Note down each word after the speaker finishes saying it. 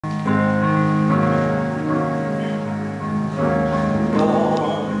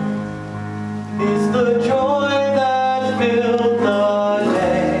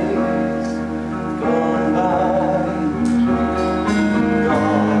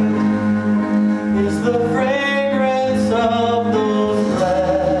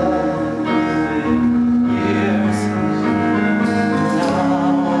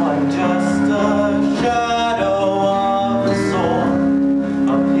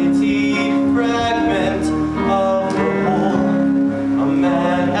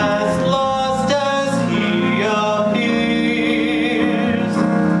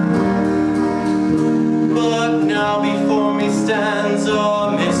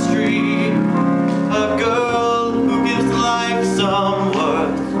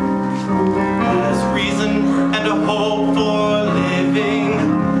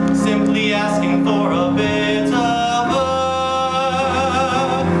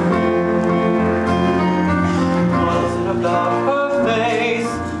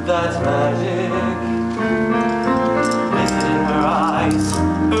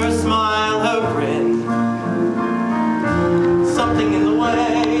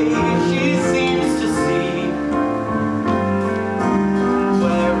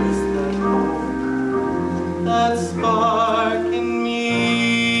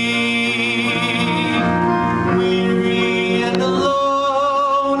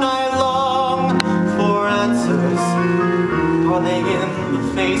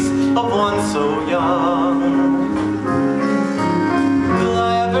of one so young. Will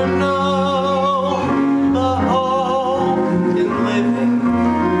I ever know the hope in living?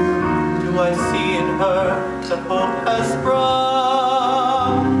 Do I see in her that hope has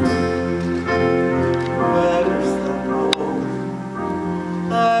sprung? Where is the hope,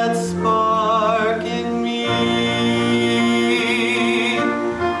 that spark in me?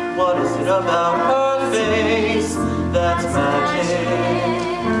 What is it about her